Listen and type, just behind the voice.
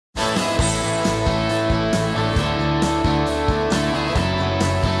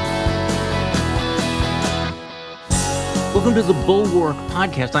Welcome to the Bulwark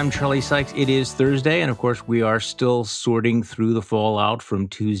Podcast. I'm Charlie Sykes. It is Thursday, and of course, we are still sorting through the fallout from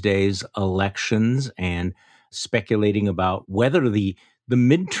Tuesday's elections and speculating about whether the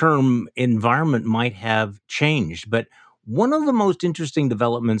midterm environment might have changed. But one of the most interesting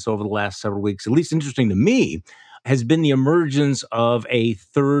developments over the last several weeks, at least interesting to me, has been the emergence of a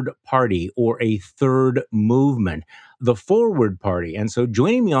third party or a third movement, the Forward Party. And so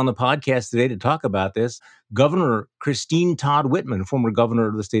joining me on the podcast today to talk about this, Governor Todd Whitman, former governor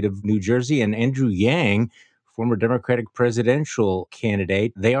of the state of New Jersey, and Andrew Yang, former Democratic presidential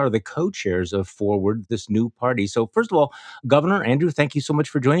candidate. They are the co-chairs of Forward, this new party. So first of all, Governor Andrew, thank you so much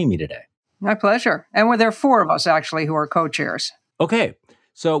for joining me today. My pleasure. And there are four of us, actually, who are co-chairs. Okay.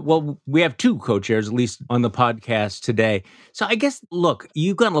 So, well, we have two co-chairs, at least on the podcast today. So I guess, look,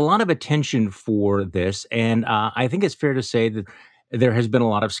 you've gotten a lot of attention for this, and I think it's fair to say that there has been a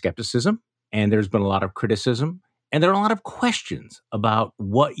lot of skepticism, and there's been a lot of criticism, and there are a lot of questions about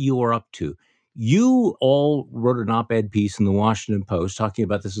what you are up to. You all wrote an op-ed piece in the Washington Post talking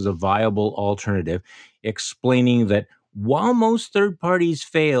about this as a viable alternative, explaining that while most third parties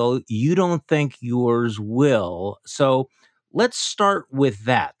fail, you don't think yours will. So let's start with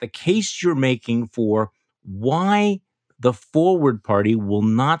that. The case you're making for why the Forward Party will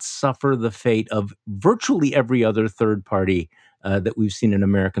not suffer the fate of virtually every other third party that we've seen in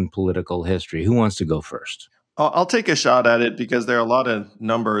American political history. Who wants to go first? I'll take a shot at it because there are a lot of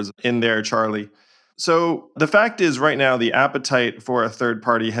numbers in there, Charlie. So the fact is right now, the appetite for a third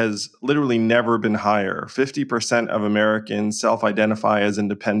party has literally never been higher. 50% of Americans self-identify as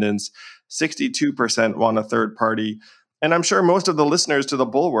independents. 62% want a third party. And I'm sure most of the listeners to the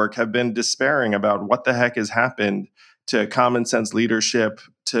Bulwark have been despairing about what the heck has happened to common sense leadership,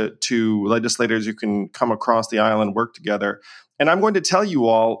 to legislators who can come across the aisle and work together. And I'm going to tell you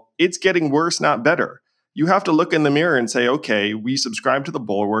all, it's getting worse, not better. You have to look in the mirror and say, okay, we subscribe to the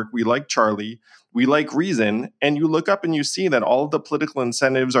Bulwark, we like Charlie, we like reason, and you look up and you see that all of the political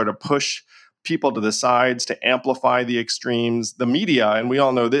incentives are to push people to the sides, to amplify the extremes. The media, and we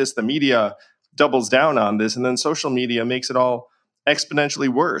all know this, the media doubles down on this, and then social media makes it all exponentially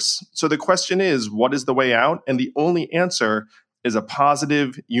worse. So the question is, what is the way out? And the only answer is a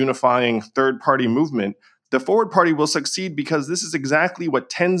positive, unifying third-party movement. The Forward Party will succeed because this is exactly what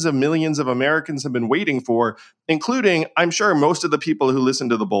tens of millions of Americans have been waiting for, including, I'm sure, most of the people who listen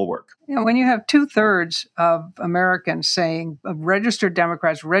to the Bulwark. You know, when you have 2/3 of Americans saying, of registered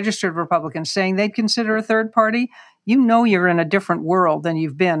Democrats, registered Republicans saying they'd consider a third party, you know you're in a different world than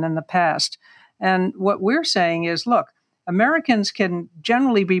you've been in the past. And what we're saying is, look, Americans can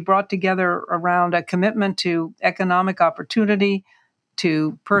generally be brought together around a commitment to economic opportunity,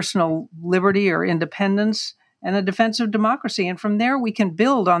 to personal liberty or independence, and a defense of democracy. And from there, we can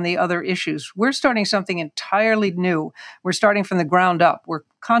build on the other issues. We're starting something entirely new. We're starting from the ground up. We're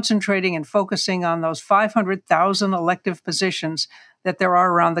concentrating and focusing on those 500,000 elective positions that there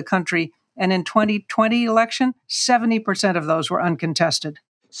are around the country. And in 2020 election, 70% of those were uncontested.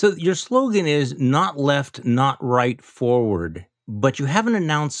 So your slogan is not left, not right, forward, but you haven't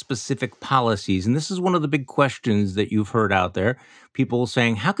announced specific policies. And this is one of the big questions that you've heard out there. People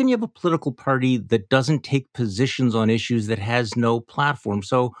saying, how can you have a political party that doesn't take positions on issues, that has no platform?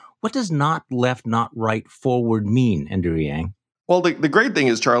 So what does not left, not right, forward mean, Andrew Yang? Well, the great thing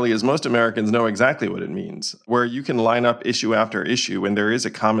is, Charlie, is most Americans know exactly what it means, where you can line up issue after issue and there is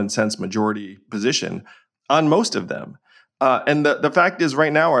a common sense majority position on most of them. And the fact is,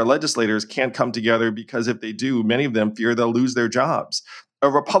 right now, our legislators can't come together because if they do, many of them fear they'll lose their jobs.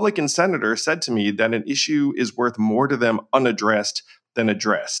 A Republican senator said to me that an issue is worth more to them unaddressed than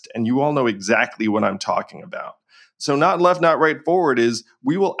addressed. And you all know exactly what I'm talking about. So not left, not right, forward is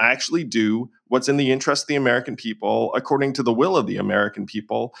we will actually do what's in the interest of the American people according to the will of the American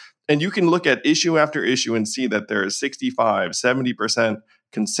people. And you can look at issue after issue and see that there is 65, 70%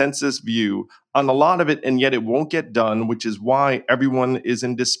 consensus view on a lot of it, and yet it won't get done, which is why everyone is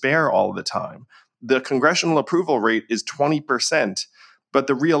in despair all the time. The congressional approval rate is 20%, but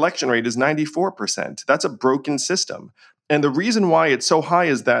the re-election rate is 94%. That's a broken system. And the reason why it's so high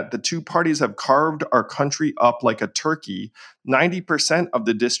is that the two parties have carved our country up like a turkey. 90% of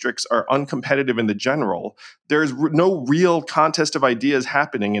the districts are uncompetitive in the general. There's no real contest of ideas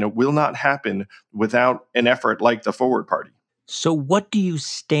happening, and it will not happen without an effort like the Forward Party. So what do you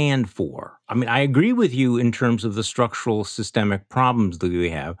stand for? I mean, I agree with you in terms of the structural systemic problems that we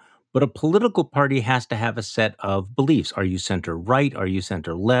have, but a political party has to have a set of beliefs. Are you center right? Are you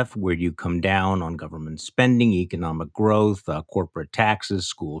center left? Where do you come down on government spending, economic growth, corporate taxes,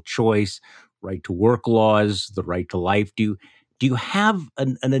 school choice, right to work laws, the right to life? Do you have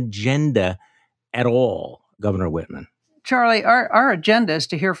an agenda at all, Governor Whitman? Charlie, our agenda is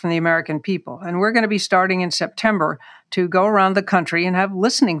to hear from the American people, and we're going to be starting in September to go around the country and have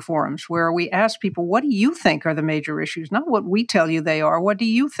listening forums where we ask people, what do you think are the major issues? Not what we tell you they are. What do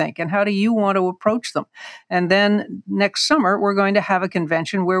you think, and how do you want to approach them? And then next summer, we're going to have a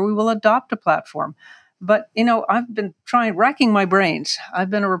convention where we will adopt a platform. But, I've been racking my brains.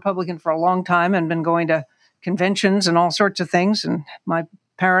 I've been a Republican for a long time and been going to conventions and all sorts of things, and my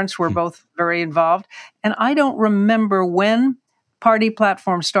parents were both very involved. And I don't remember when party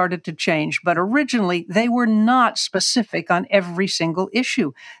platforms started to change, but originally they were not specific on every single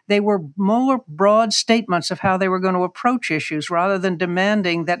issue. They were more broad statements of how they were going to approach issues rather than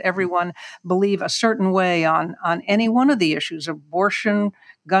demanding that everyone believe a certain way on any one of the issues: abortion,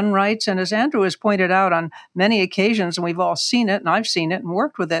 gun rights. And as Andrew has pointed out on many occasions, and we've all seen it, and I've seen it and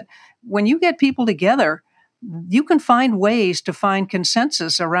worked with it, when you get people together, you can find ways to find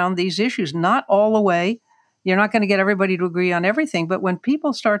consensus around these issues, not all the way. You're not going to get everybody to agree on everything. But when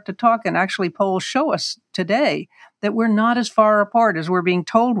people start to talk, and actually polls show us today that we're not as far apart as we're being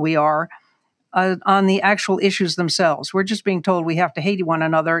told we are on the actual issues themselves. We're just being told we have to hate one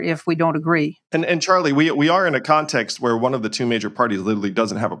another if we don't agree. And Charlie, we are in a context where one of the two major parties literally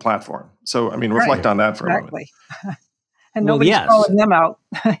doesn't have a platform. So, reflect on that for a moment. And nobody's calling them out.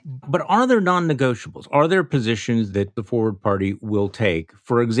 But are there non-negotiables? Are there positions that the Forward Party will take,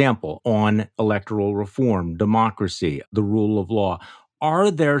 for example, on electoral reform, democracy, the rule of law? Are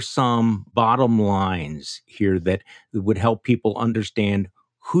there some bottom lines here that would help people understand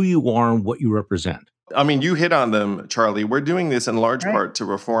who you are and what you represent? You hit on them, Charlie. We're doing this in large part to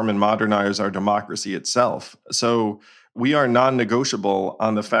reform and modernize our democracy itself. So we are non-negotiable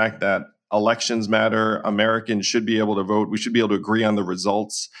on the fact that elections matter. Americans should be able to vote. We should be able to agree on the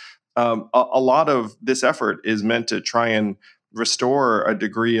results. A lot of this effort is meant to try and restore a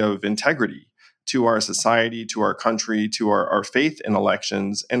degree of integrity to our society, to our country, to our faith in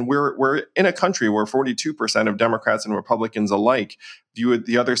elections. And we're in a country where 42% of Democrats and Republicans alike view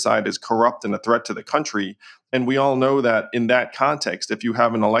the other side as corrupt and a threat to the country. And we all know that in that context, if you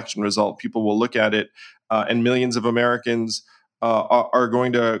have an election result, people will look at it and millions of Americans are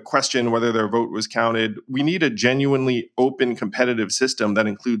going to question whether their vote was counted. We need a genuinely open, competitive system that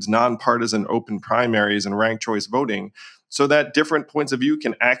includes nonpartisan open primaries and ranked choice voting so that different points of view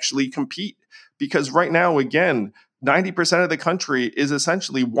can actually compete. Because right now, again, 90% of the country is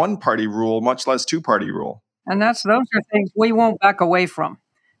essentially one-party rule, much less two-party rule. And those are things we won't back away from.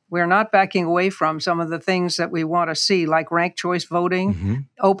 We're not backing away from some of the things that we want to see, like ranked choice voting,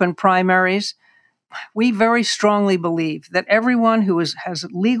 open primaries. We very strongly believe that everyone who has a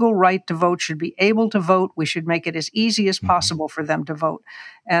legal right to vote should be able to vote. We should make it as easy as possible for them to vote.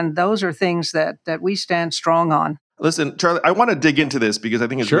 And those are things that we stand strong on. Listen, Charlie, I want to dig into this because I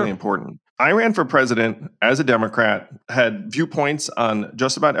think it's really important. I ran for president as a Democrat, had viewpoints on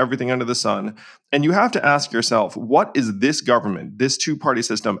just about everything under the sun. And you have to ask yourself, what is this government, this two-party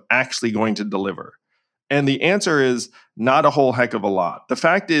system actually going to deliver? And the answer is not a whole heck of a lot. The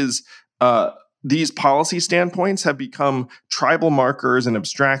fact is, these policy standpoints have become tribal markers and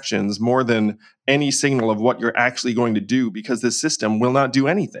abstractions more than any signal of what you're actually going to do, because this system will not do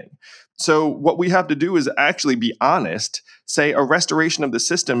anything. So what we have to do is actually be honest, say a restoration of the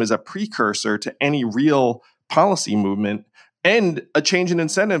system is a precursor to any real policy movement, and a change in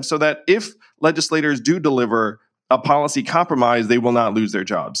incentives so that if legislators do deliver a policy compromise, they will not lose their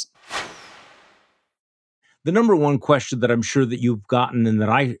jobs. The number one question that I'm sure that you've gotten and that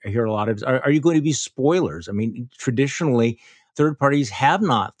I hear a lot of is, are you going to be spoilers? Traditionally, third parties have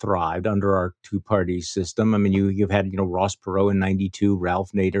not thrived under our two-party system. You've had, Ross Perot in 92,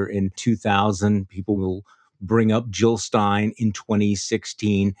 Ralph Nader in 2000. People will bring up Jill Stein in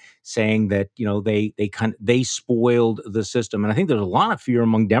 2016, saying that, they spoiled the system. And I think there's a lot of fear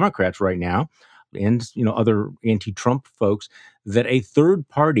among Democrats right now and, other anti-Trump folks that a third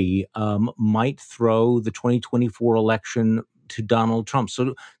party might throw the 2024 election to Donald Trump.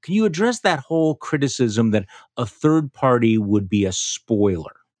 So can you address that whole criticism that a third party would be a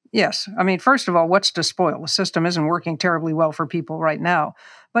spoiler? Yes. First of all, what's to spoil? The system isn't working terribly well for people right now.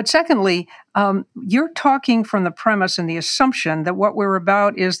 But secondly, you're talking from the premise and the assumption that what we're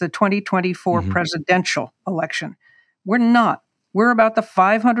about is the 2024 presidential election. We're not. We're about the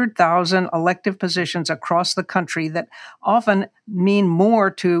 500,000 elective positions across the country that often mean more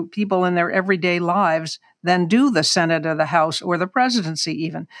to people in their everyday lives than do the Senate or the House or the presidency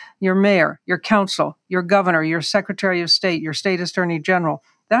even. Your mayor, your council, your governor, your secretary of state, your state attorney general.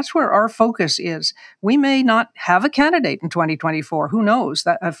 That's where our focus is. We may not have a candidate in 2024. Who knows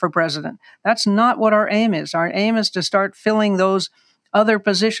that for president? That's not what our aim is. Our aim is to start filling those other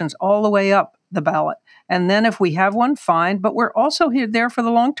positions all the way up the ballot. And then if we have one, fine. But we're also there for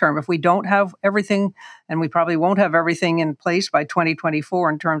the long term. If we don't have everything, and we probably won't have everything in place by 2024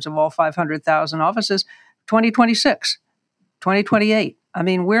 in terms of all 500,000 offices, 2026, 2028. I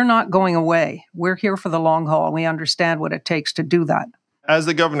mean, we're not going away. We're here for the long haul, and we understand what it takes to do that. As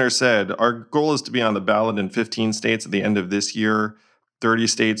the governor said, our goal is to be on the ballot in 15 states at the end of this year, 30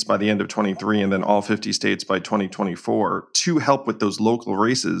 states by the end of 23, and then all 50 states by 2024 to help with those local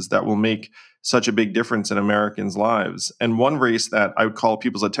races that will make such a big difference in Americans' lives. And one race that I would call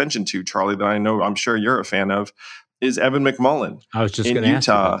people's attention to, Charlie, that I know I'm sure you're a fan of, is Evan McMullin. I was just in going to ask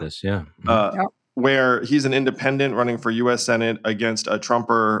you Utah, about this. Yeah. Yep. Where he's an independent running for U.S. Senate against a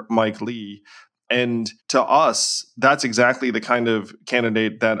Trumper, Mike Lee. And to us, that's exactly the kind of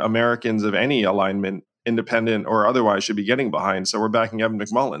candidate that Americans of any alignment, independent or otherwise, should be getting behind. So we're backing Evan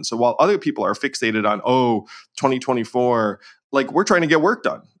McMullin. So while other people are fixated on, 2024, like, we're trying to get work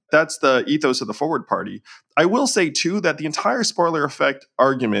done. That's the ethos of the Forward Party. I will say, too, that the entire spoiler effect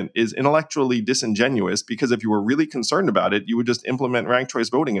argument is intellectually disingenuous, because if you were really concerned about it, you would just implement ranked choice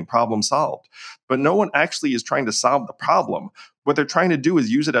voting and problem solved. But no one actually is trying to solve the problem. What they're trying to do is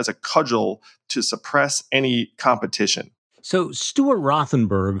use it as a cudgel to suppress any competition. So Stuart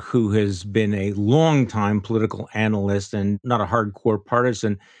Rothenberg, who has been a longtime political analyst and not a hardcore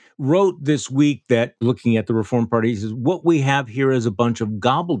partisan, wrote this week that, looking at the Reform Party, he says, what we have here is a bunch of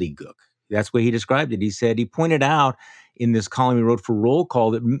gobbledygook. That's the way he described it. He pointed out in this column he wrote for Roll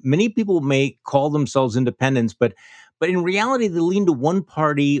Call that many people may call themselves independents, but in reality, they lean to one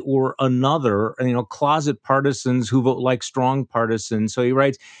party or another, closet partisans who vote like strong partisans. So he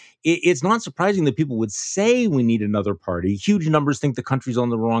writes, it's not surprising that people would say we need another party. Huge numbers think the country's on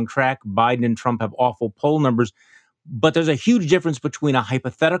the wrong track. Biden and Trump have awful poll numbers. But there's a huge difference between a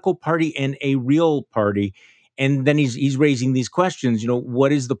hypothetical party and a real party. And then he's raising these questions.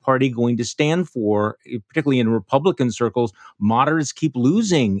 What is the party going to stand for? Particularly in Republican circles, moderates keep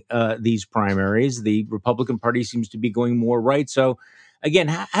losing these primaries. The Republican Party seems to be going more right. So, again,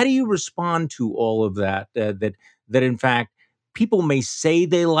 how do you respond to all of that? That in fact people may say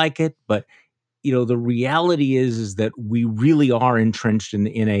they like it, but the reality is that we really are entrenched in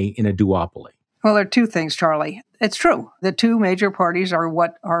a duopoly. Well, there are two things, Charlie. It's true. The two major parties are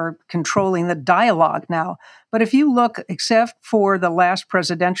what are controlling the dialogue now. But if you look, except for the last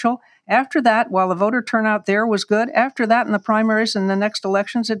presidential, after that, while the voter turnout there was good, after that in the primaries and the next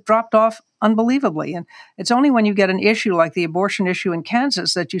elections, it dropped off unbelievably. And it's only when you get an issue like the abortion issue in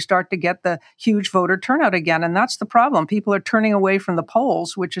Kansas that you start to get the huge voter turnout again. And that's the problem. People are turning away from the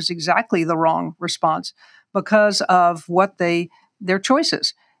polls, which is exactly the wrong response because of their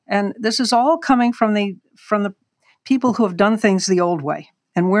choices. And this is all coming from the people who have done things the old way.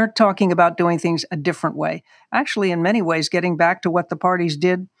 And we're talking about doing things a different way. Actually, in many ways, getting back to what the parties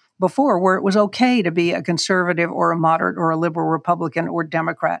did before, where it was okay to be a conservative or a moderate or a liberal Republican or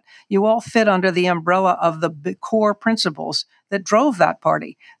Democrat. You all fit under the umbrella of the core principles that drove that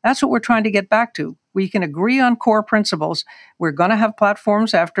party. That's what we're trying to get back to. We can agree on core principles. We're going to have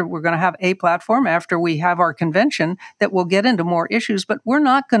platforms we're going to have a platform after we have our convention that will get into more issues, but we're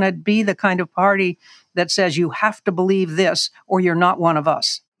not going to be the kind of party that says you have to believe this or you're not one of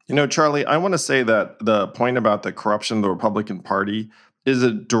us. Charlie, I want to say that the point about the corruption of the Republican Party is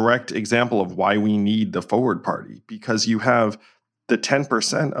a direct example of why we need the Forward Party, because you have the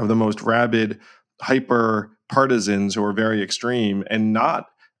 10% of the most rabid, hyper partisans who are very extreme and not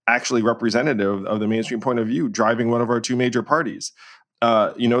actually representative of the mainstream point of view driving one of our two major parties.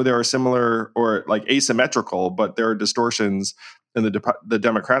 There are similar or like asymmetrical, but there are distortions in the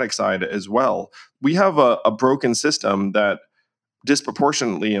Democratic side as well. We have a broken system that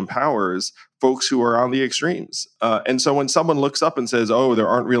disproportionately empowers folks who are on the extremes. And so when someone looks up and says, there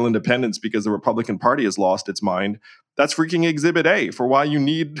aren't real independents because the Republican Party has lost its mind, that's freaking exhibit A for why you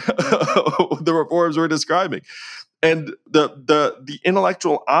need the reforms we're describing. And the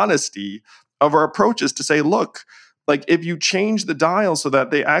intellectual honesty of our approach is to say, look, like, if you change the dial so that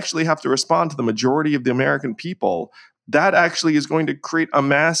they actually have to respond to the majority of the American people, that actually is going to create a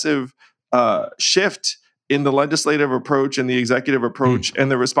massive shift in the legislative approach and the executive approach and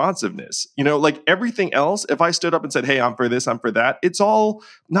the responsiveness. Like everything else, if I stood up and said, hey, I'm for this, I'm for that, it's all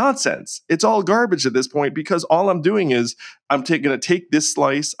nonsense. It's all garbage at this point, because all I'm doing is I'm going to take this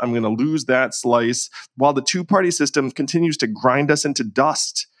slice, I'm going to lose that slice, while the two-party system continues to grind us into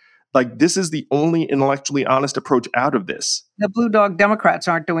dust. Like, this is the only intellectually honest approach out of this. The Blue Dog Democrats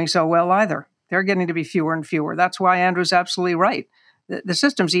aren't doing so well either. They're getting to be fewer and fewer. That's why Andrew's absolutely right. The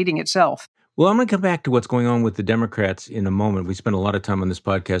system's eating itself. Well, I'm going to come back to what's going on with the Democrats in a moment. We spent a lot of time on this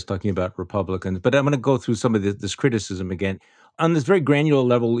podcast talking about Republicans, but I'm going to go through some of this criticism again. On this very granular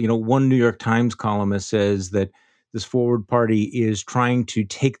level, one New York Times columnist says that this forward party is trying to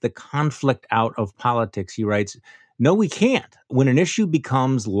take the conflict out of politics. He writes, no, we can't. When an issue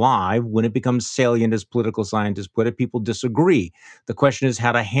becomes live, when it becomes salient, as political scientists put it, people disagree. The question is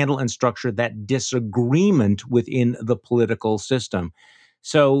how to handle and structure that disagreement within the political system.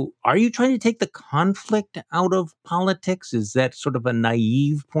 So, are you trying to take the conflict out of politics? Is that sort of a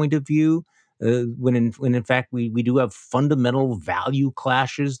naive point of view? When in fact we do have fundamental value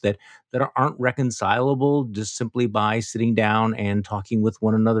clashes that aren't reconcilable just simply by sitting down and talking with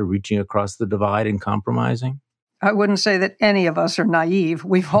one another, reaching across the divide and compromising? I wouldn't say that any of us are naive.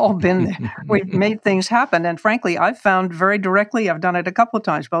 We've all been there. We've made things happen. And frankly, I've found very directly, I've done it a couple of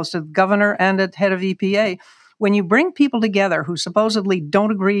times, both as governor and as head of EPA. When you bring people together who supposedly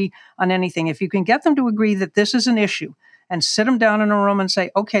don't agree on anything, if you can get them to agree that this is an issue and sit them down in a room and say,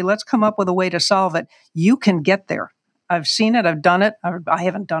 okay, let's come up with a way to solve it, you can get there. I've seen it. I've done it. I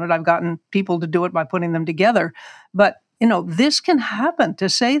haven't done it. I've gotten people to do it by putting them together. But this can happen. To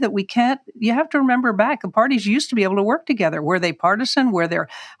say that we can't, you have to remember back, the parties used to be able to work together. Were they partisan? Were there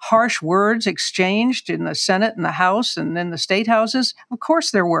harsh words exchanged in the Senate and the House and in the state houses? Of course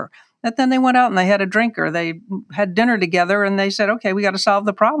there were. But then they went out and they had a drink or they had dinner together and they said, okay, we got to solve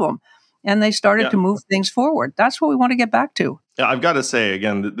the problem. And they started Yeah. to move things forward. That's what we want to get back to. Yeah, I've got to say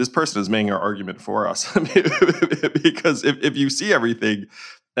again, this person is making our argument for us. Because if you see everything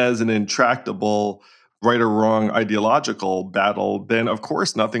as an intractable, right or wrong ideological battle, then of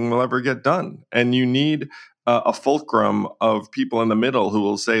course nothing will ever get done. And you need a fulcrum of people in the middle who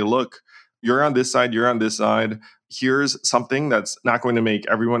will say, look, you're on this side, you're on this side. Here's something that's not going to make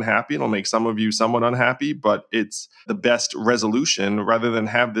everyone happy. It'll make some of you somewhat unhappy, but it's the best resolution rather than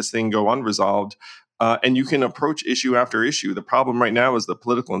have this thing go unresolved. And you can approach issue after issue. The problem right now is the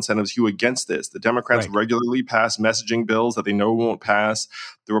political incentives hew against this. The Democrats Right. regularly pass messaging bills that they know won't pass.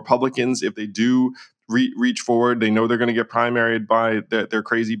 The Republicans, if they do reach forward, they know they're going to get primaried by their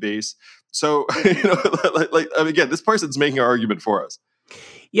crazy base. So, again, this person's making an argument for us.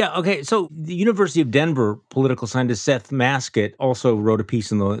 Yeah. Okay. So the University of Denver political scientist Seth Maskett also wrote a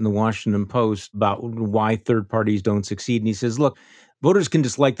piece in the Washington Post about why third parties don't succeed, and he says, "Look, voters can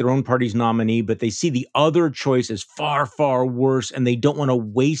dislike their own party's nominee, but they see the other choice as far, far worse, and they don't want to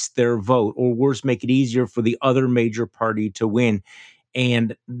waste their vote, or worse, make it easier for the other major party to win."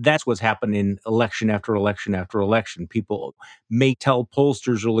 And that's what's happened in election after election after election. People may tell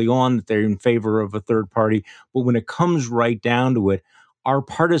pollsters early on that they're in favor of a third party, but when it comes right down to it, our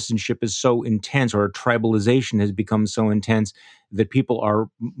partisanship is so intense, or our tribalization has become so intense that people are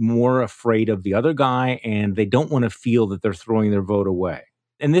more afraid of the other guy and they don't want to feel that they're throwing their vote away.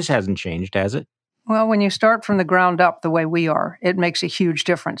 And this hasn't changed, has it? Well, when you start from the ground up the way we are, it makes a huge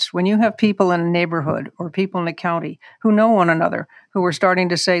difference. When you have people in a neighborhood or people in a county who know one another, who are starting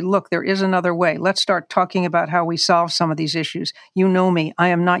to say, look, there is another way. Let's start talking about how we solve some of these issues. You know me. I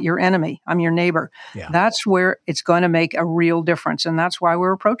am not your enemy. I'm your neighbor. Yeah. That's where it's going to make a real difference. And that's why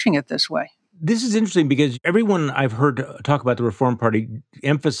we're approaching it this way. This is interesting because everyone I've heard talk about the Reform Party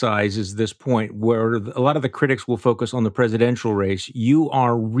emphasizes this point where a lot of the critics will focus on the presidential race. You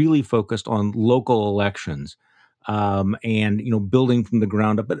are really focused on local elections, and building from the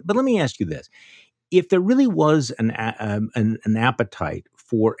ground up. But let me ask you this: if there really was an appetite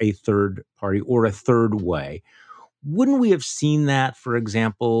for a third party or a third way, wouldn't we have seen that, for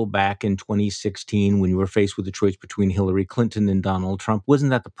example, back in 2016 when you were faced with the choice between Hillary Clinton and Donald Trump? Wasn't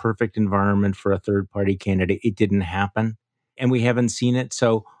that the perfect environment for a third party candidate? It didn't happen, and we haven't seen it.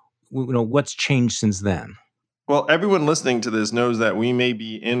 So, what's changed since then? Well, everyone listening to this knows that we may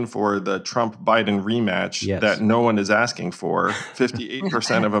be in for the Trump-Biden rematch Yes. that no one is asking for.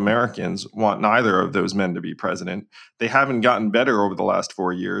 58% of Americans want neither of those men to be president. They haven't gotten better over the last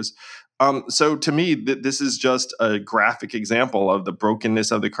 4 years. So to me, this is just a graphic example of the brokenness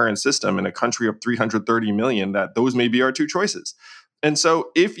of the current system in a country of 330 million, that those may be our two choices. And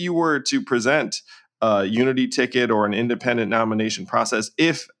so if you were to present a unity ticket or an independent nomination process,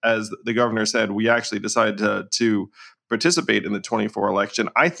 if, as the governor said, we actually decide to participate in the 24 election,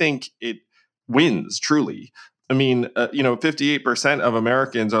 I think it wins truly. I mean, 58% of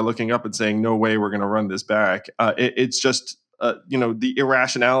Americans are looking up and saying, no way, we're going to run this back. It's just, the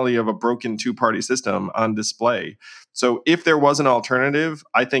irrationality of a broken two-party system on display. So if there was an alternative,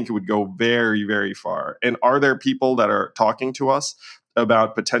 I think it would go very, very far. And are there people that are talking to us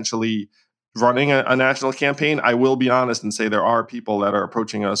about potentially running a national campaign. I will be honest and say there are people that are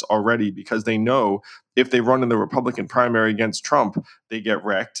approaching us already because they know if they run in the Republican primary against Trump, they get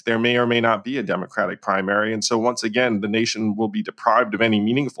wrecked. There may or may not be a Democratic primary. And so once again, the nation will be deprived of any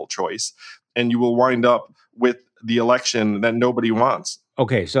meaningful choice. And you will wind up with the election that nobody wants.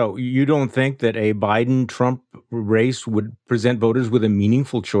 Okay, so you don't think that a Biden-Trump race would present voters with a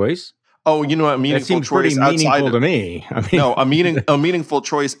meaningful choice? Oh, you know, a That meaningful seems pretty choice outside meaningful of, to me. I mean, no, a meaningful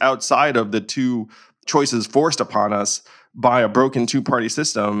choice outside of the two choices forced upon us by a broken two-party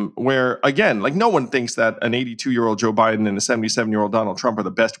system where, again, like no one thinks that an 82-year-old Joe Biden and a 77-year-old Donald Trump are the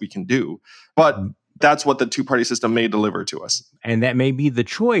best we can do. But that's what the two-party system may deliver to us. and that may be the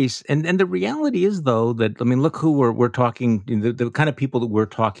choice. And the reality is, though, that I mean, look who we're talking, the kind of people that we're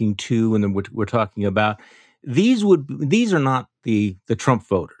talking to, and then we're talking about. These are not the Trump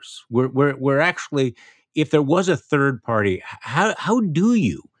voters. We're actually, if there was a third party, how do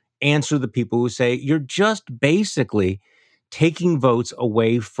you answer the people who say you're just basically taking votes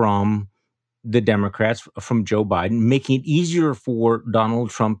away from the Democrats, from Joe Biden, making it easier for Donald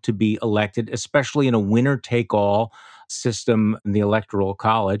Trump to be elected, especially in a winner take all system in the Electoral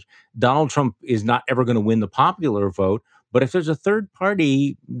College? Donald Trump is not ever going to win the popular vote. But if there's a third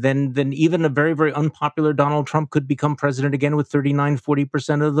party, then even a very, very unpopular Donald Trump could become president again with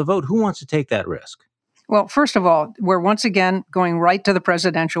 39-40% of the vote. Who wants to take that risk? Well, first of all, we're once again going right to the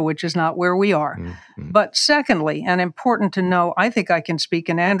presidential, which is not where we are. Mm-hmm. But secondly, and important to know, I think I can speak,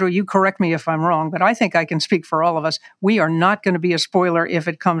 and Andrew, you correct me if I'm wrong, but I think I can speak for all of us. We are not going to be a spoiler if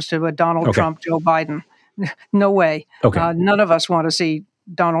it comes to a Donald Trump, Joe Biden. No way. Okay. None of us want to see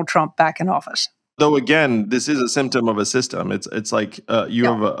Donald Trump back in office. Though again, this is a symptom of a system. It's like you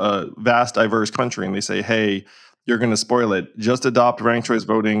have a vast, diverse country, and they say, "Hey, you're going to spoil it. Just adopt ranked choice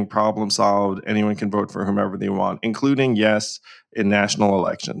voting. Problem solved. Anyone can vote for whomever they want, including yes in national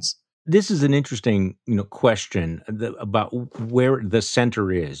elections." This is an interesting, question about where the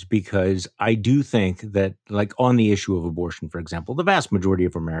center is, because I do think that, like on the issue of abortion, for example, the vast majority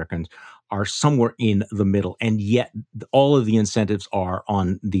of Americans are somewhere in the middle, and yet all of the incentives are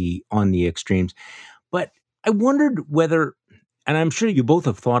on the extremes. But I wondered whether, and I'm sure you both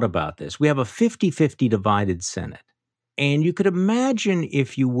have thought about this, we have a 50-50 divided Senate. And you could imagine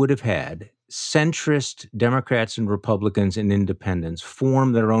if you would have had centrist Democrats and Republicans and independents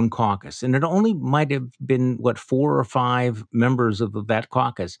form their own caucus, and it only might have been, 4 or 5 members of that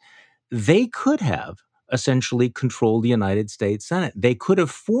caucus, they could have essentially controlled the United States Senate. They could have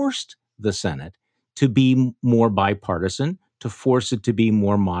forced the Senate to be more bipartisan, to force it to be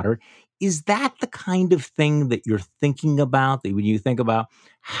more moderate. Is that the kind of thing that you're thinking about, that when you think about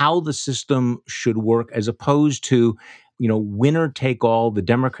how the system should work, as opposed to, winner take all, the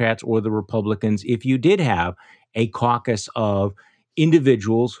Democrats or the Republicans? If you did have a caucus of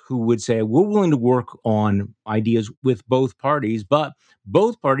individuals who would say, we're willing to work on ideas with both parties, but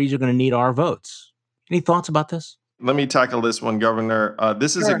both parties are going to need our votes. Any thoughts about this? Let me tackle this one, Governor.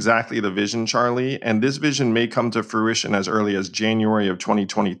 This is Sure. exactly the vision, Charlie, and this vision may come to fruition as early as January of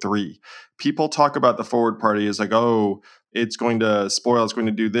 2023. People talk about the Forward Party as like, oh, it's going to spoil, it's going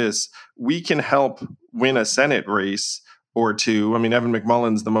to do this. We can help win a Senate race or two. I mean, Evan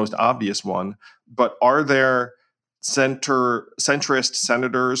McMullen's the most obvious one, but are there centrist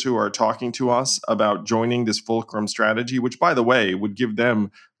senators who are talking to us about joining this fulcrum strategy, which, by the way, would give them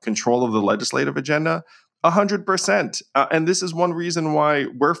control of the legislative agenda? 100%. And this is one reason why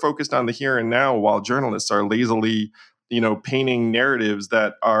we're focused on the here and now, while journalists are lazily, painting narratives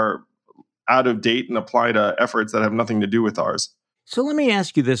that are out of date and apply to efforts that have nothing to do with ours. So let me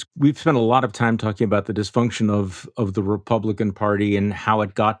ask you this. We've spent a lot of time talking about the dysfunction of the Republican Party and how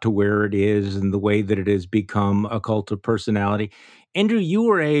it got to where it is and the way that it has become a cult of personality. Andrew, you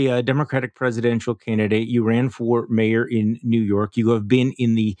were a Democratic presidential candidate. You ran for mayor in New York. You have been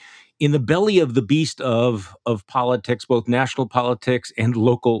in the belly of the beast of politics, both national politics and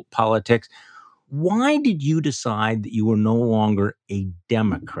local politics. Why did you decide that you were no longer a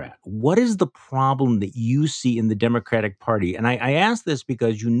Democrat? What is the problem that you see in the Democratic Party? And I ask this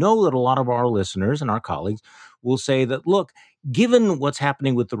because you know that a lot of our listeners and our colleagues will say that, look, given what's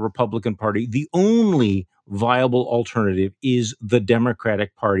happening with the Republican Party, the only viable alternative is the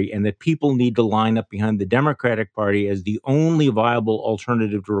Democratic Party, and that people need to line up behind the Democratic Party as the only viable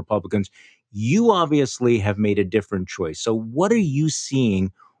alternative to Republicans. You obviously have made a different choice. So what are you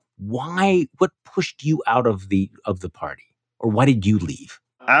seeing? What pushed you out of the party, or why did you leave?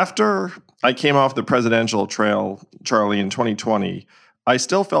 After I came off the presidential trail, Charlie, in 2020, I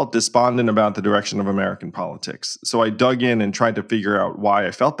still felt despondent about the direction of American politics. So I dug in and tried to figure out why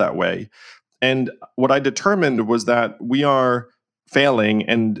I felt that way. And what I determined was that we are failing,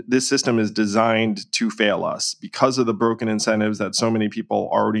 and this system is designed to fail us because of the broken incentives that so many people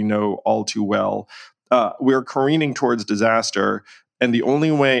already know all too well. We're careening towards disaster, and the only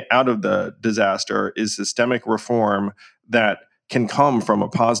way out of the disaster is systemic reform that can come from a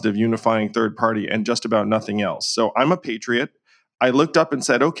positive unifying third party and just about nothing else. So I'm a patriot. I looked up and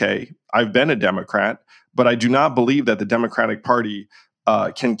said, okay, I've been a Democrat, but I do not believe that the Democratic Party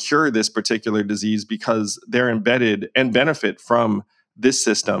can cure this particular disease because they're embedded and benefit from this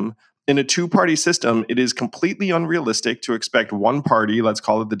system. In a two-party system, it is completely unrealistic to expect one party, let's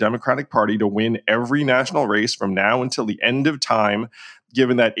call it the Democratic Party, to win every national race from now until the end of time,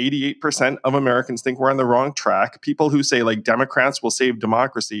 given that 88% of Americans think we're on the wrong track. People who say, like, Democrats will save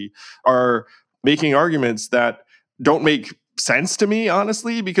democracy are making arguments that don't make sense to me,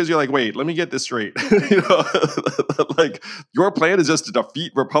 honestly, because you're like, wait, let me get this straight. Like, your plan is just to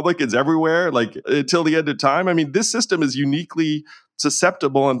defeat Republicans everywhere, like, until the end of time. I mean, this system is uniquely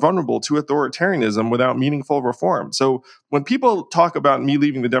susceptible and vulnerable to authoritarianism without meaningful reform. So when people talk about me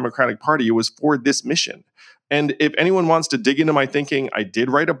leaving the Democratic Party, it was for this mission. And if anyone wants to dig into my thinking, I did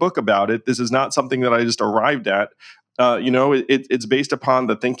write a book about it. This is not something that I just arrived at. It's based upon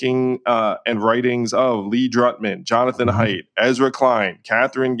the thinking and writings of Lee Drutman, Jonathan Haidt, Ezra Klein,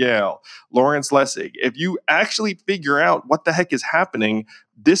 Catherine Gale, Lawrence Lessig. If you actually figure out what the heck is happening,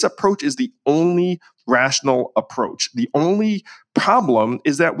 this approach is the only rational approach. The only problem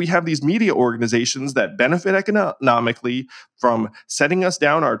is that we have these media organizations that benefit economically from setting us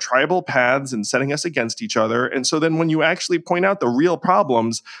down our tribal paths and setting us against each other. And so then when you actually point out the real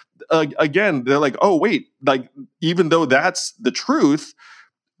problems, again, they're like, oh, wait, like, even though that's the truth,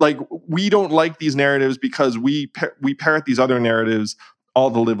 like, we don't like these narratives because we parrot these other narratives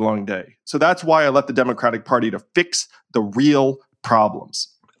all the live long day. So that's why I left the Democratic Party, to fix the real problems.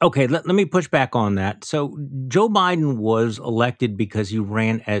 Okay, let me push back on that. So Joe Biden was elected because he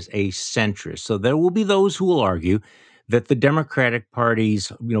ran as a centrist. So there will be those who will argue that the Democratic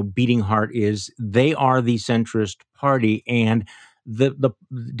Party's, beating heart is they are the centrist party, and the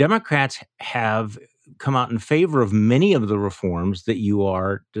Democrats have come out in favor of many of the reforms that you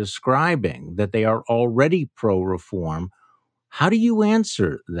are describing, that they are already pro-reform. How do you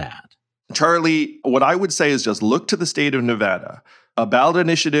answer that? Charlie, what I would say is just look to the state of Nevada, a ballot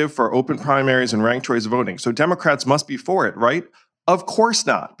initiative for open primaries and ranked choice voting. So Democrats must be for it, right? Of course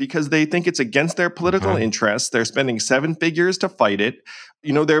not, because they think it's against their political interests. They're spending 7 figures to fight it.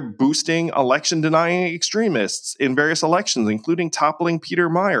 They're boosting election-denying extremists in various elections, including toppling Peter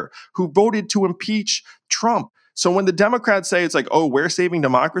Meyer, who voted to impeach Trump. So when the Democrats say it's like, oh, we're saving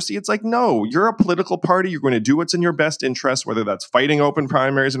democracy, it's like, no, you're a political party. You're going to do what's in your best interest, whether that's fighting open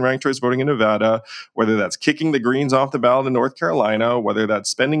primaries and ranked choice voting in Nevada, whether that's kicking the Greens off the ballot in North Carolina, whether that's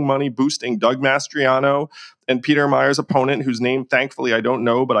spending money boosting Doug Mastriano and Peter Meyer's opponent, whose name, thankfully, I don't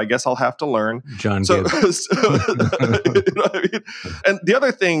know, but I guess I'll have to learn. John Gibbs. And the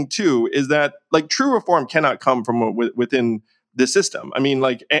other thing, too, is that, like, true reform cannot come from within this system. I mean,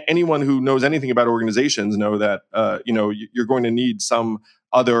 like, anyone who knows anything about organizations know that, you're going to need some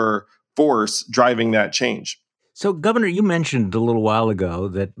other force driving that change. So, Governor, you mentioned a little while ago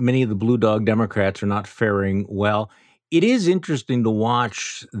that many of the blue dog Democrats are not faring well. It is interesting to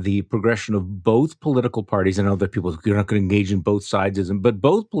watch the progression of both political parties. I know that you're not going to engage in both sides, but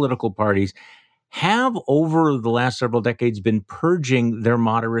both political parties have, over the last several decades, been purging their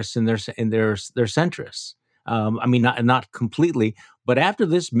moderates and their centrists. Not completely, but after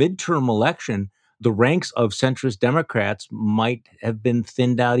this midterm election, the ranks of centrist Democrats might have been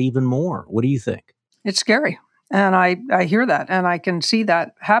thinned out even more. What do you think? It's scary. And I hear that, and I can see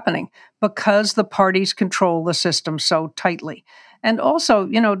that happening because the parties control the system so tightly. And also,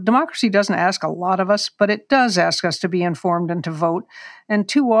 democracy doesn't ask a lot of us, but it does ask us to be informed and to vote. And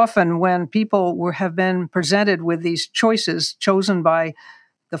too often when people have been presented with these choices chosen by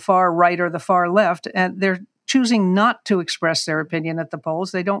the far right or the far left, and they're choosing not to express their opinion at the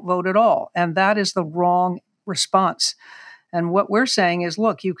polls, they don't vote at all. And that is the wrong response. And what we're saying is,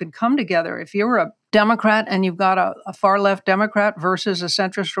 look, you can come together. If you're a Democrat and you've got a far left Democrat versus a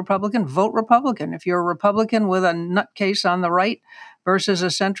centrist Republican, vote Republican. If you're a Republican with a nutcase on the right versus a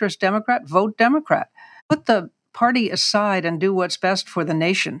centrist Democrat, vote Democrat. Put the party aside and do what's best for the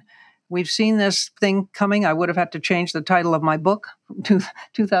nation. We've seen this thing coming. I would have had to change the title of my book to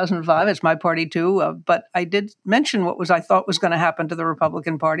 2005. It's my party too. But I did mention what I thought was going to happen to the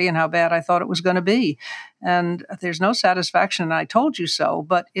Republican Party and how bad I thought it was going to be. And there's no satisfaction. And I told you so,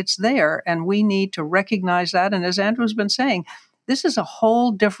 but it's there. And we need to recognize that. And as Andrew's been saying, This is a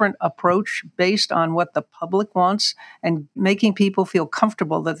whole different approach based on what the public wants and making people feel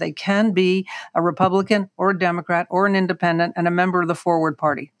comfortable that they can be a Republican or a Democrat or an independent and a member of the Forward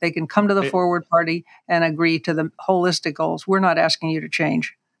Party. They can come to the Forward Party and agree to the holistic goals. We're not asking you to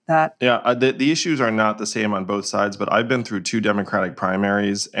change that. Yeah, the issues are not the same on both sides, but I've been through 2 Democratic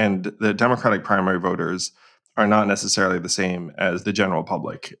primaries, and the Democratic primary voters are not necessarily the same as the general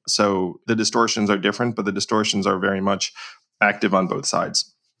public. So the distortions are different, but the distortions are very much active on both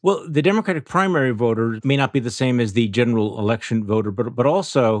sides. Well, the Democratic primary voter may not be the same as the general election voter, but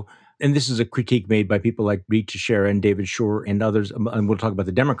also, and this is a critique made by people like Reed Teixeira and David Shore and others, and we'll talk about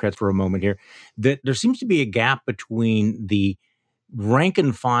the Democrats for a moment here, that there seems to be a gap between the rank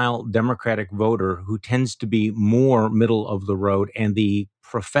and file Democratic voter who tends to be more middle of the road and the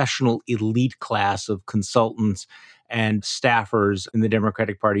professional elite class of consultants and staffers in the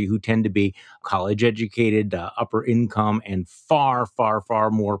Democratic Party who tend to be college educated, upper income, and far, far,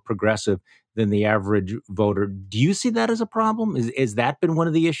 far more progressive than the average voter. Do you see that as a problem? Is that been one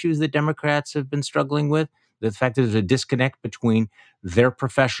of the issues that Democrats have been struggling with? The fact that there's a disconnect between their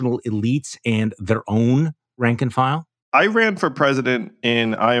professional elites and their own rank and file? I ran for president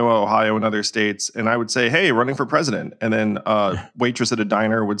in Iowa, Ohio, and other states, and I would say, "Hey, running for president," and then a waitress at a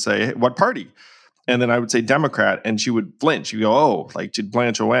diner would say, "Hey, what party?" And then I would say Democrat, and she would flinch. She'd go, "Oh," like she'd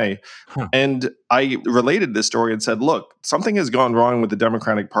blanch away. Huh. And I related this story and said, "Look, something has gone wrong with the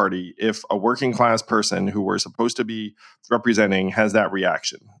Democratic Party if a working class person who we're supposed to be representing has that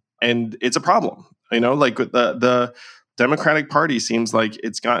reaction, and it's a problem." Like with the Democratic Party seems like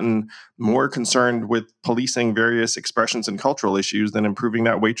it's gotten more concerned with policing various expressions and cultural issues than improving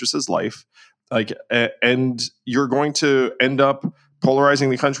that waitress's life. And you're going to end up polarizing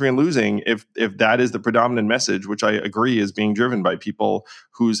the country and losing if that is the predominant message, which I agree is being driven by people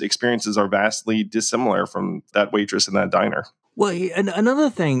whose experiences are vastly dissimilar from that waitress in that diner. Well, another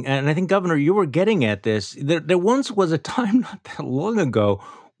thing, and I think, Governor, you were getting at this. There once was a time not that long ago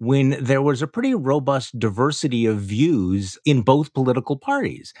when there was a pretty robust diversity of views in both political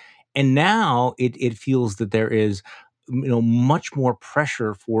parties. And now it feels that there is, much more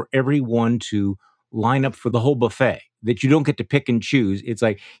pressure for everyone to line up for the whole buffet, that you don't get to pick and choose. It's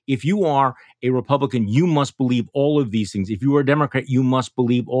like, if you are a Republican, you must believe all of these things. If you are a Democrat, you must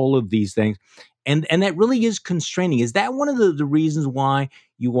believe all of these things. And that really is constraining. Is that one of the reasons why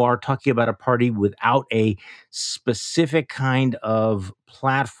you are talking about a party without a specific kind of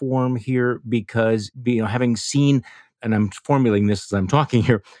platform here? Because, having seen, and I'm formulating this as I'm talking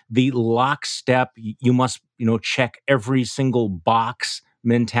here, the lockstep, you must, check every single box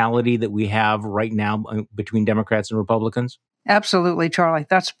mentality that we have right now between Democrats and Republicans? Absolutely, Charlie.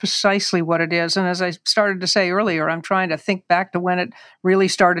 That's precisely what it is. And as I started to say earlier, I'm trying to think back to when it really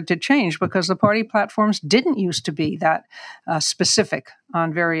started to change because the party platforms didn't used to be that specific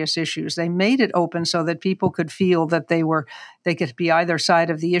on various issues. They made it open so that people could feel that they could be either side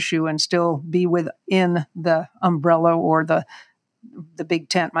of the issue and still be within the umbrella or the big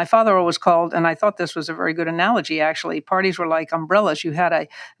tent. My father always called, and I thought this was a very good analogy, actually. Parties were like umbrellas. You had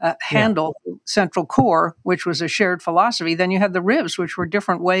a handle, central core, which was a shared philosophy. Then you had the ribs, which were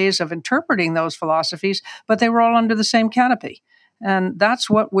different ways of interpreting those philosophies, but they were all under the same canopy. And that's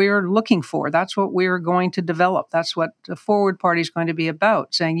what we're looking for. That's what we're going to develop. That's what the Forward Party is going to be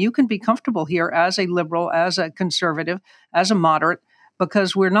about, saying you can be comfortable here as a liberal, as a conservative, as a moderate,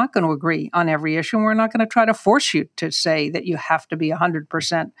 because we're not going to agree on every issue. And we're not going to try to force you to say that you have to be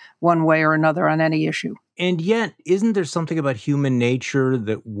 100% one way or another on any issue. And yet, isn't there something about human nature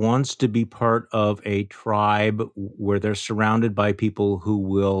that wants to be part of a tribe where they're surrounded by people who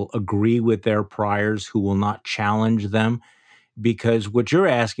will agree with their priors, who will not challenge them? Because what you're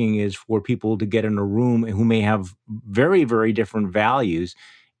asking is for people to get in a room who may have very, very different values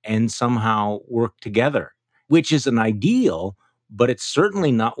and somehow work together, which is an ideal, but it's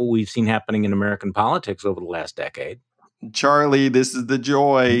certainly not what we've seen happening in American politics over the last decade. Charlie, this is the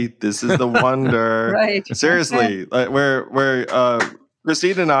joy. This is the wonder. Right. Seriously, like where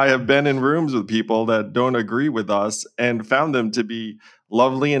Christine and I have been in rooms with people that don't agree with us and found them to be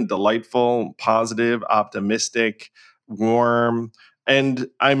lovely and delightful, positive, optimistic, warm. And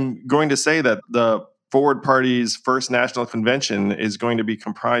I'm going to say that the Forward Party's first national convention is going to be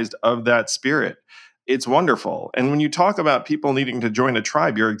comprised of that spirit. It's wonderful. And when you talk about people needing to join a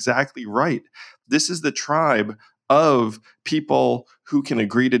tribe, you're exactly right. This is the tribe of people who can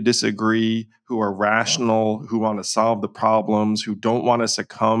agree to disagree, who are rational, who want to solve the problems, who don't want to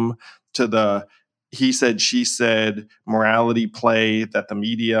succumb to the he said, she said morality play that the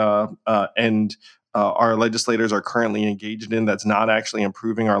media and our legislators are currently engaged in that's not actually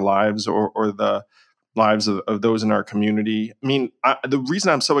improving our lives or the lives of those in our community. I mean, the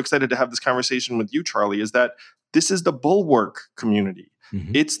reason I'm so excited to have this conversation with you, Charlie, is that this is the bulwark community.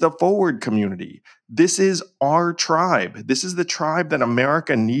 Mm-hmm. It's the forward community. This is our tribe. This is the tribe that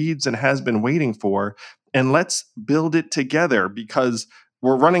America needs and has been waiting for. And let's build it together because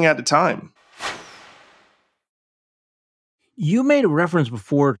we're running out of time. You made a reference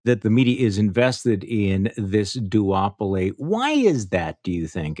before that the media is invested in this duopoly. Why is that, do you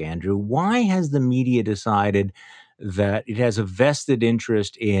think, Andrew? Why has the media decided that it has a vested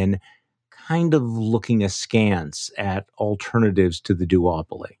interest in kind of looking askance at alternatives to the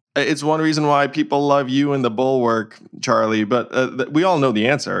duopoly? It's one reason why people love you and the bulwark, Charlie, but we all know the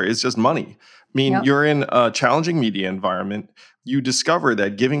answer. It's just money. I mean, Yep. You're in a challenging media environment. You discover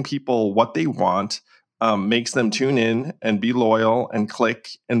that giving people what they want makes them tune in and be loyal and click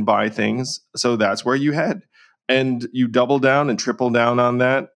and buy things. So that's where you head. And you double down and triple down on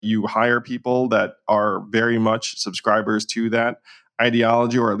that. You hire people that are very much subscribers to that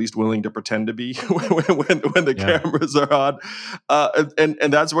ideology, or at least willing to pretend to be when the cameras are on.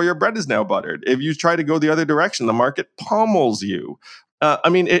 And that's where your bread is now buttered. If you try to go the other direction, the market pummels you. I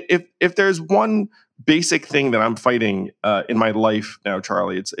mean, if there's one basic thing that I'm fighting in my life now,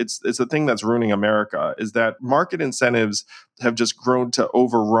 Charlie, it's the thing that's ruining America, is that market incentives have just grown to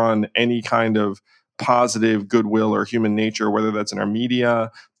overrun any kind of positive goodwill or human nature, whether that's in our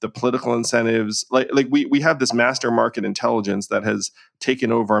media, the political incentives. Like we have this master market intelligence that has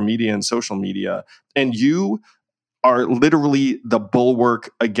taken over our media and social media, and you are literally the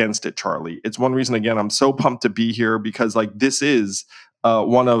bulwark against it, Charlie. It's one reason, again, I'm so pumped to be here, because like this is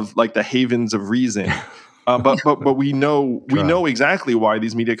one of like the havens of reason. But we know exactly why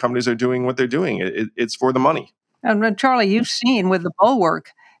these media companies are doing what they're doing. It's for the money. And Charlie, you've seen with the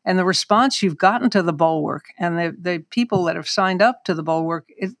bulwark and the response you've gotten to the bulwark, and the people that have signed up to the bulwark.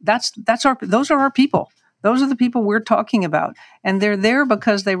 Those are our people. Those are the people we're talking about, and they're there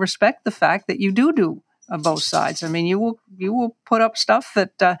because they respect the fact that you do both sides. I mean, you will put up stuff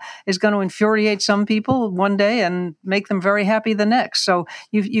that is going to infuriate some people one day and make them very happy the next. So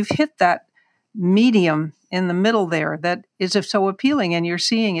you've hit that medium in the middle there that is so appealing, and you're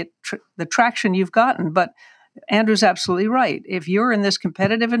seeing it the traction you've gotten. But Andrew's absolutely right. If you're in this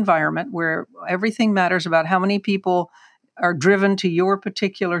competitive environment where everything matters about how many people are driven to your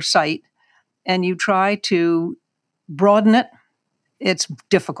particular site, and you try to broaden it, it's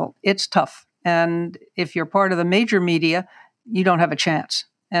difficult. It's tough. And if you're part of the major media, you don't have a chance.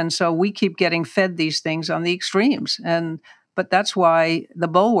 And so we keep getting fed these things on the extremes. But that's why the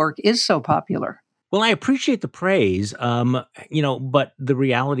bulwark is so popular. Well, I appreciate the praise, but the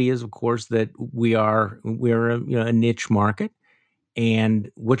reality is, of course, that we're a niche market, and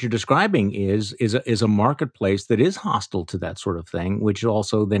what you're describing is a marketplace that is hostile to that sort of thing, which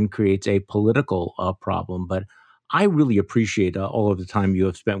also then creates a political problem. But I really appreciate all of the time you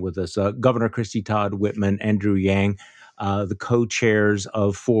have spent with us, Governor Christie Todd, Whitman, Andrew Yang, the co-chairs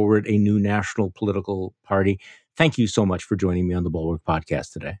of Forward, a new national political party. Thank you so much for joining me on the Bulwark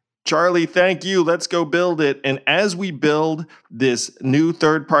Podcast today. Charlie, thank you. Let's go build it. And as we build this new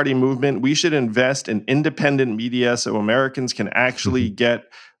third-party movement, we should invest in independent media so Americans can actually get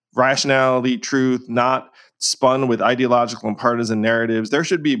rationality, truth, not spun with ideological and partisan narratives. There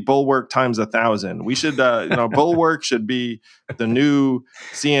should be Bulwark times 1,000. We should, Bulwark should be the new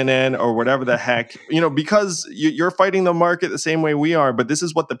CNN or whatever the heck, because you're fighting the market the same way we are, but this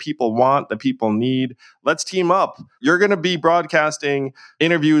is what the people want, the people need. Let's team up. You're going to be broadcasting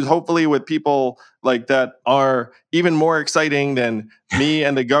interviews, hopefully with people like that are even more exciting than me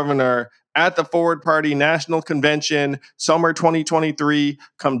and the governor at the Forward Party National Convention, summer 2023.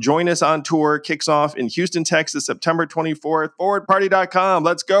 Come join us on tour. Kicks off in Houston, Texas, September 24th. Forwardparty.com.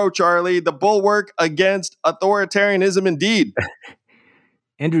 Let's go, Charlie. The bulwark against authoritarianism indeed.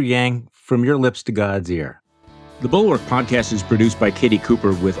 Andrew Yang, from your lips to God's ear. The Bulwark Podcast is produced by Katie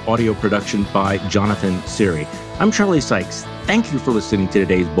Cooper with audio production by Jonathan Siri. I'm Charlie Sykes. Thank you for listening to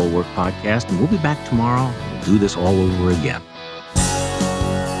today's Bulwark Podcast, and we'll be back tomorrow. We'll do this all over again.